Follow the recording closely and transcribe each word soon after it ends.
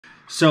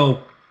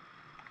So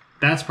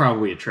that's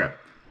probably a trip.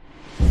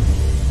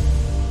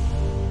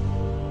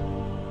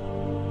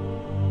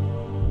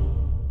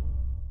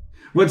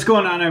 What's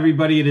going on,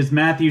 everybody? It is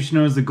Matthew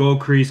Schnow's the Gold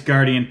Crease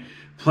Guardian.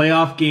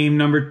 Playoff game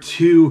number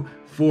 2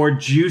 for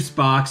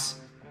Juicebox.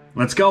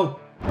 Let's go.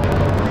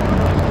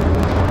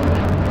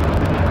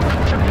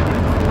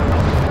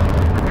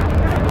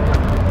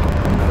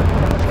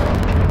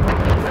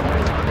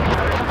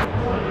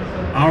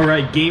 All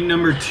right, game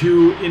number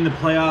 2 in the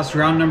playoffs,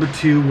 round number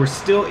 2. We're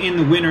still in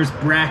the winner's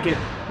bracket,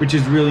 which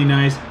is really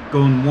nice.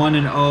 Going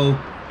 1-0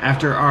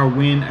 after our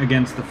win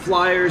against the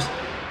Flyers.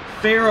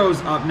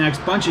 Pharaohs up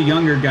next, bunch of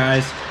younger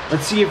guys.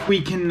 Let's see if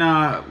we can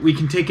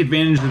take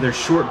advantage of their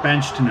short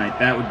bench tonight.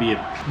 That would be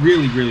a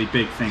really, really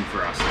big thing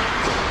for us.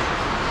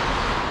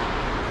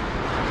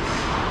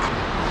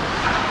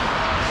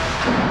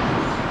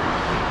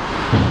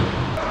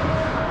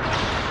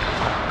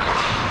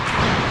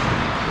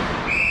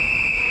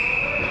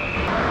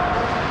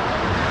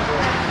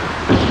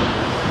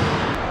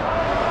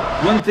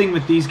 One thing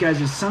with these guys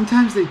is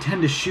sometimes they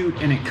tend to shoot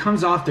and it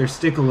comes off their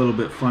stick a little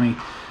bit funny.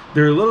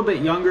 They're a little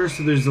bit younger,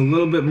 so there's a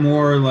little bit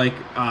more like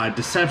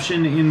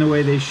deception in the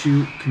way they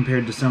shoot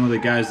compared to some of the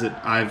guys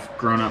that I've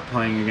grown up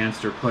playing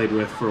against or played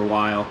with for a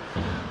while.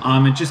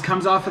 It just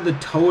comes off of the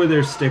toe of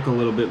their stick a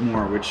little bit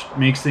more, which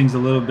makes things a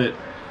little bit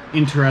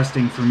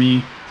interesting for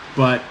me.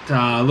 But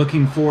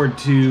looking forward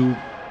to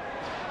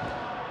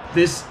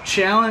this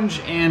challenge,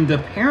 and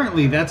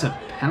apparently that's a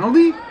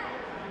penalty?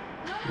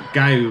 The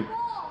guy who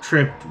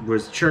tripped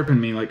was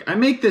chirping me like, I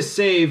make this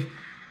save,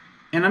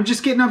 and I'm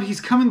just getting up, he's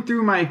coming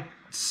through my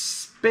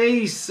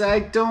space. I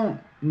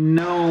don't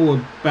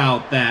know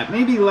about that.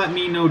 Maybe let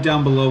me know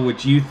down below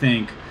what you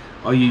think,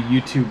 all you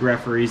YouTube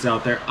referees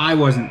out there. I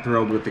wasn't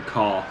thrilled with the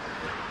call,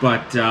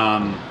 but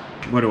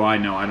what do I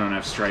know? I don't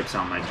have stripes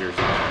on my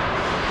jersey.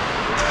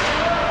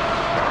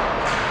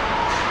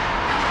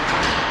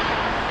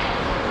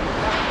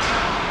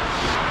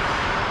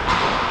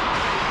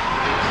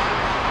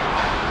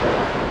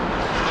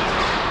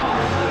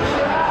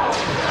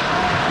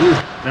 Ooh,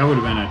 that would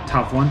have been a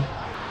tough one.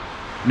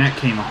 Net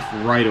came off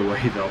right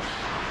away, though.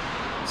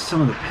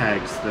 Some of the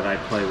pegs that I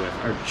play with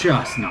are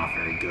just not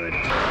very good.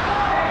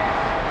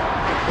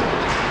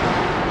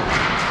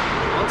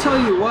 I'll tell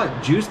you what,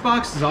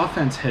 Juicebox's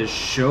offense has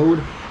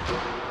showed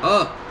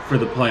up for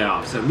the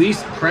playoffs, at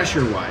least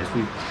pressure-wise.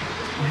 We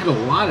had a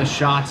lot of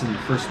shots in the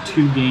first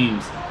 2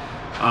 games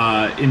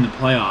in the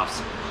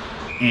playoffs,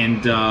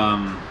 and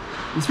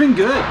it's been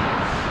good.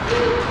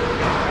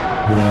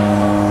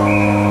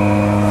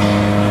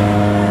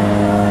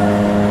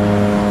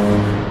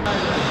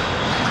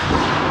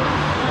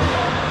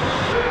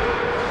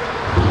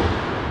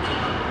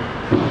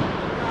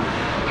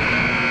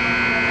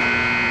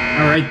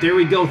 Alright, there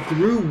we go,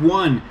 through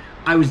 1.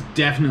 I was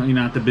definitely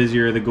not the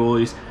busier of the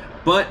goalies,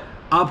 but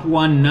up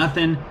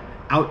 1-0,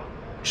 out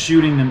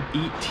shooting them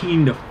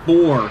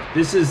 18-4.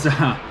 This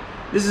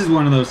is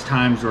one of those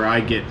times where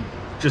I get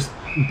just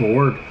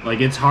bored.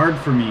 Like, it's hard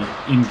for me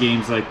in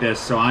games like this,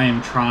 so I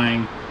am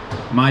trying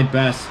my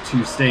best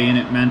to stay in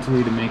it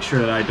mentally to make sure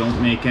that I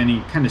don't make any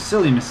kind of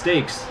silly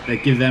mistakes that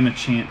give them a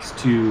chance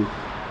to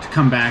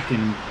come back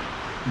and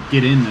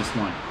get in this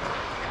one.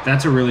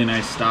 That's a really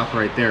nice stop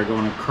right there,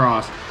 going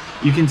across.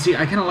 You can see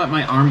I kind of let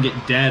my arm get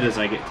dead as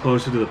I get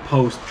closer to the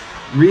post,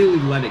 really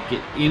let it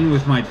get in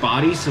with my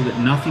body so that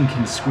nothing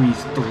can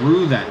squeeze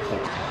through that hole.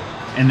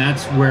 And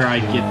that's where I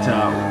get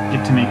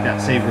to make that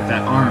save with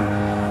that arm.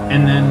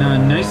 And then a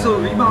nice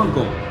little rebound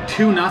goal.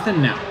 2-0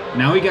 now.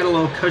 Now we got a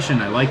little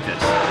cushion. I like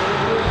this.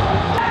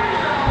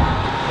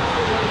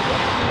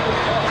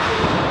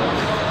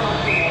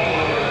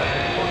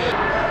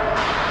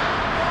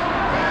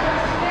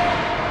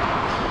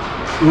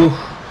 Ooh.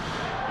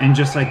 And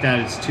just like that,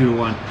 it's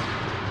 2-1.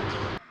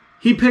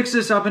 He picks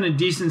this up in a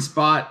decent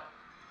spot.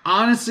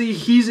 Honestly,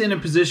 he's in a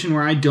position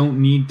where I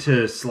don't need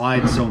to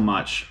slide so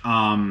much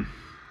to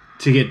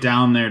get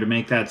down there to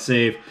make that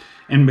save.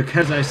 And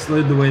because I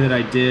slid the way that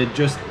I did,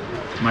 just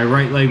my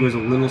right leg was a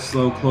little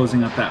slow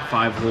closing up that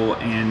 5-hole,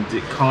 and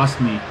it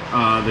cost me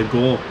the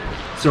goal.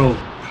 So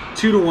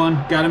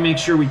 2-1, got to make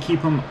sure we keep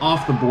him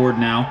off the board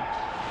now,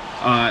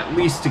 at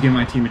least to give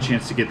my team a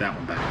chance to get that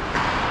one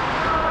back.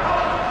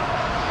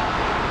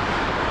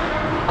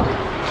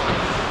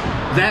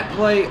 That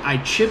play, I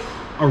chip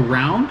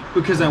around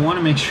because I want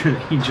to make sure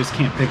that he just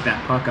can't pick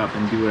that puck up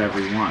and do whatever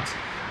he wants.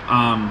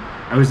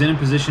 I was in a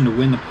position to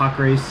win the puck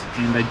race,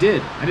 and I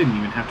did. I didn't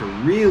even have to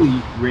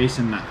really race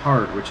him that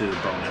hard, which is a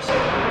bonus.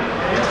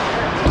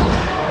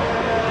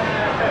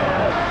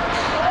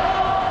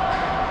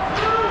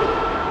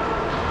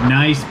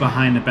 Nice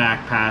behind the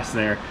back pass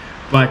there,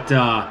 but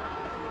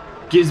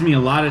gives me a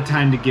lot of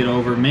time to get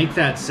over, make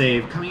that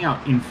save, coming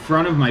out in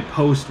front of my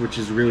post, which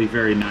is really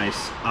very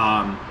nice.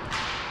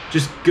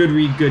 Just good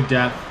read, good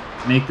depth,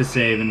 make the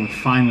save, and we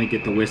finally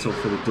get the whistle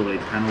for the delayed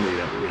penalty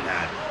that we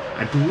had.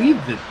 I believe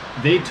that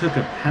they took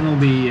a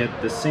penalty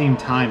at the same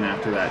time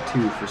after that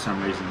too for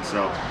some reason,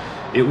 so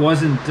it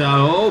wasn't,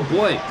 oh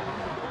boy.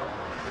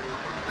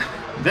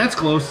 That's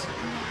close.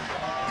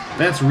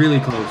 That's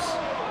really close.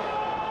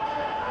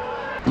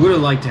 Would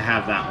have liked to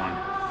have that one.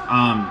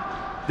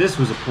 This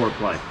was a poor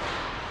play.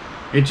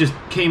 It just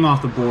came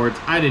off the boards.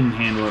 I didn't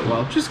handle it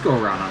well. Just go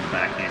around on the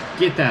backhand.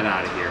 Get that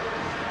out of here.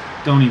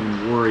 Don't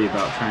even worry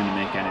about trying to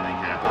make anything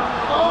happen.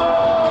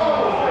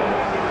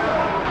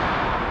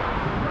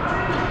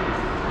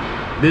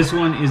 This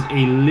one is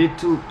a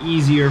little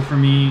easier for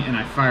me, and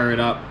I fire it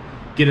up,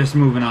 get us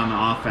moving on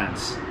the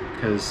offense.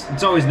 Because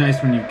it's always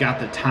nice when you've got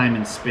the time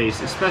and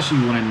space, especially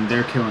when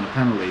they're killing a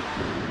penalty.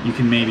 You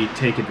can maybe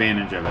take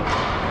advantage of it.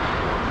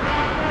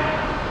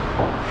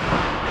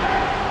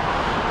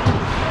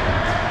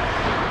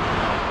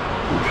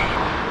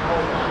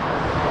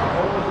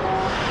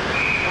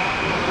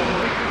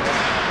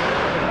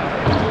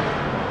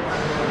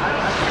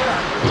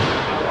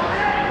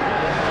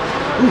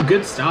 Ooh,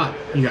 good stop.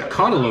 He got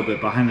caught a little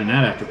bit behind the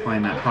net after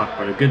playing that puck,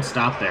 but a good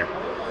stop there.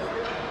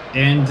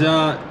 And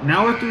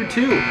now we're through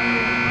 2.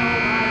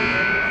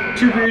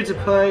 2 periods of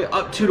play,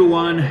 up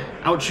 2-1,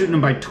 out shooting them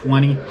by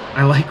 20.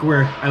 I like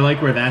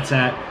where that's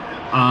at.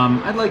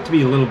 I'd like to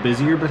be a little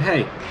busier, but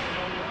hey,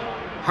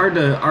 hard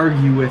to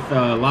argue with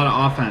a lot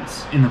of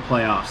offense in the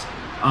playoffs.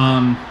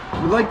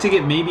 We'd like to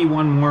get maybe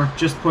one more,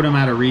 just put them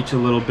out of reach a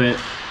little bit.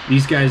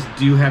 These guys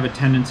do have a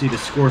tendency to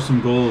score some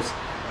goals.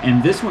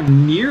 And this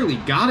one nearly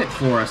got it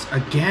for us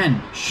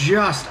again,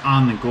 just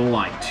on the goal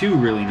line. 2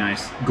 really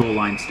nice goal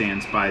line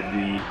stands by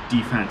the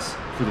defense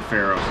for the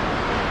Pharaohs.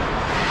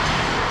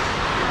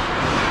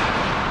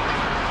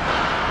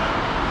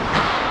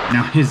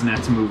 Now his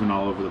net's moving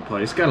all over the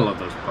place. Gotta love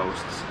those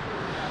posts.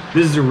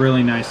 This is a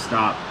really nice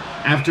stop.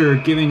 After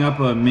giving up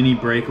a mini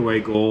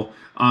breakaway goal,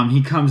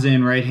 he comes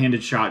in,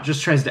 right-handed shot,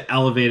 just tries to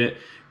elevate it.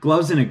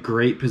 Gloves in a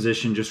great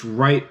position, just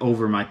right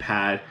over my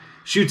pad.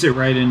 Shoots it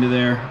right into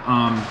there.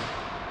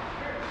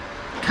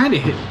 Kind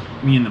of hit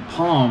me in the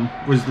palm.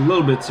 Was a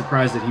little bit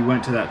surprised that he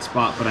went to that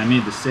spot, but I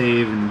made the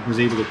save and was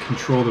able to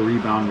control the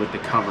rebound with the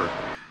cover.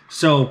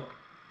 So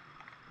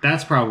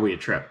that's probably a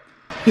trip.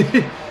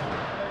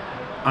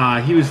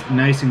 He was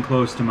nice and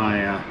close to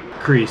my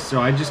crease,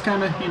 so I just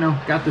kind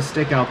of, got the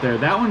stick out there.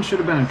 That one should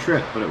have been a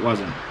trip, but it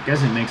wasn't. I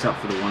guess it makes up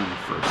for the one in the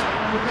first.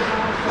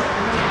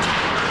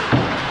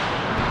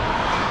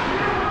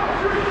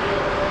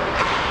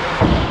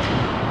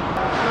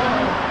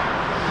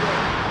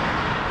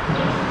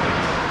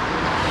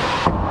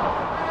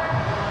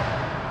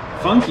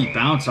 Funky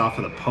bounce off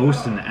of the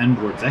post and the end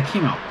boards. That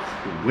came out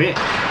quick.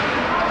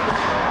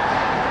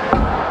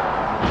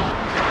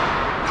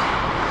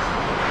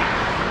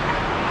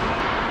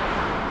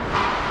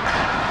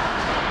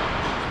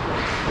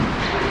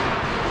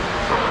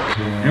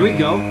 There we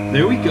go.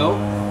 There we go.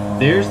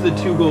 There's the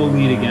 2-goal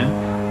lead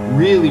again.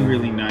 Really,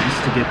 really nice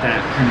to get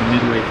that kind of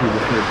midway through the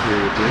 3rd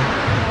period here.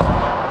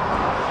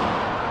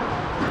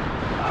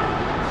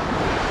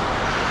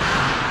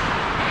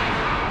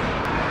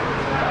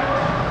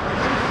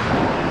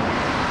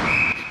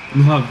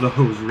 Love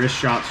those wrist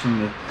shots from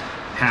the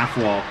half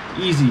wall.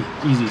 Easy,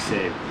 easy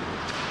save.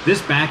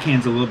 This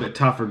backhand's a little bit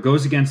tougher.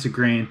 Goes against the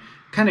grain.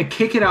 Kind of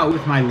kick it out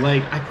with my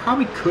leg. I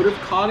probably could have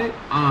caught it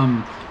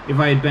if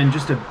I had been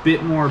just a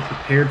bit more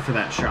prepared for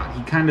that shot.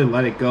 He kind of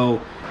let it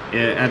go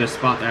at a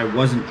spot that I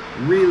wasn't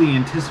really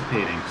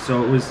anticipating.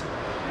 So it was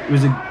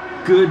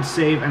a good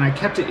save, and I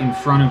kept it in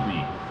front of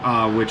me,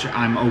 which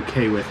I'm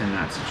okay with in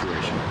that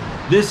situation.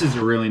 This is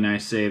a really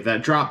nice save.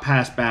 That drop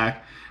pass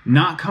back,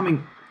 not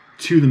coming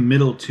to the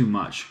middle too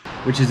much,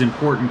 which is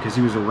important because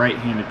he was a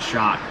right-handed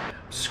shot.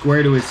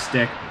 Square to his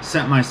stick,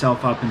 set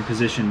myself up in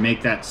position,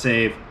 make that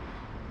save.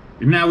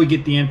 And now we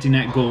get the empty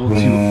net goal to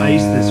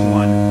ice this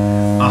one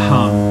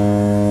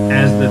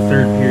as the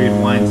 3rd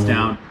period winds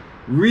down.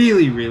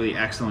 Really, really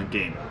excellent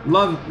game.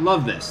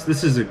 Love this.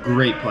 This is a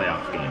great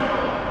playoff game.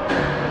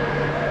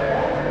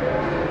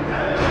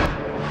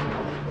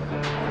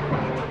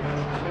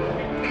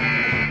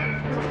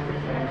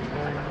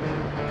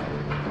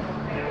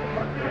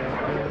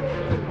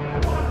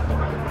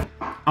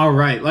 All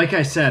right, like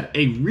I said,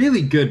 a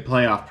really good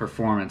playoff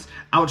performance.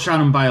 Outshot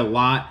him by a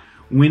lot.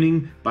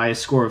 Winning by a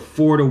score of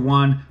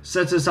 4-1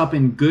 sets us up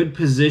in good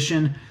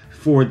position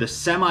for the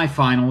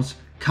semifinals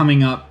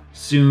coming up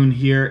soon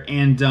here.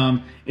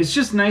 And it's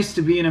just nice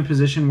to be in a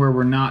position where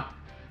we're not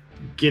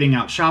getting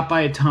outshot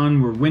by a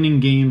ton. We're winning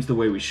games the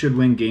way we should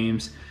win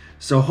games.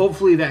 So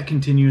hopefully that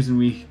continues and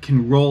we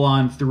can roll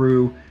on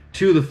through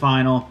to the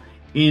final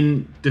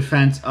in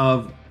defense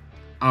of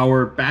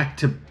our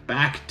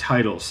back-to-back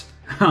titles.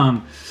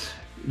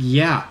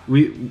 Yeah,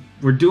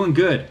 we're doing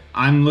good.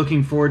 I'm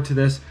looking forward to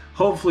this.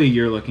 Hopefully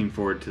you're looking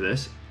forward to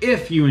this.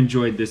 If you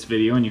enjoyed this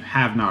video and you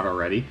have not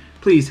already,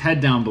 please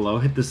head down below,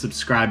 hit the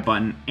subscribe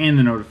button and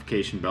the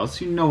notification bell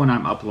so you know when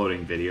I'm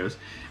uploading videos.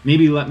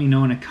 Maybe let me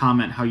know in a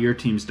comment how your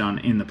team's done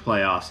in the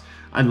playoffs.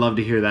 I'd love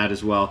to hear that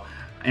as well.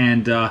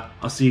 And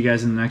I'll see you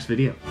guys in the next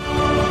video.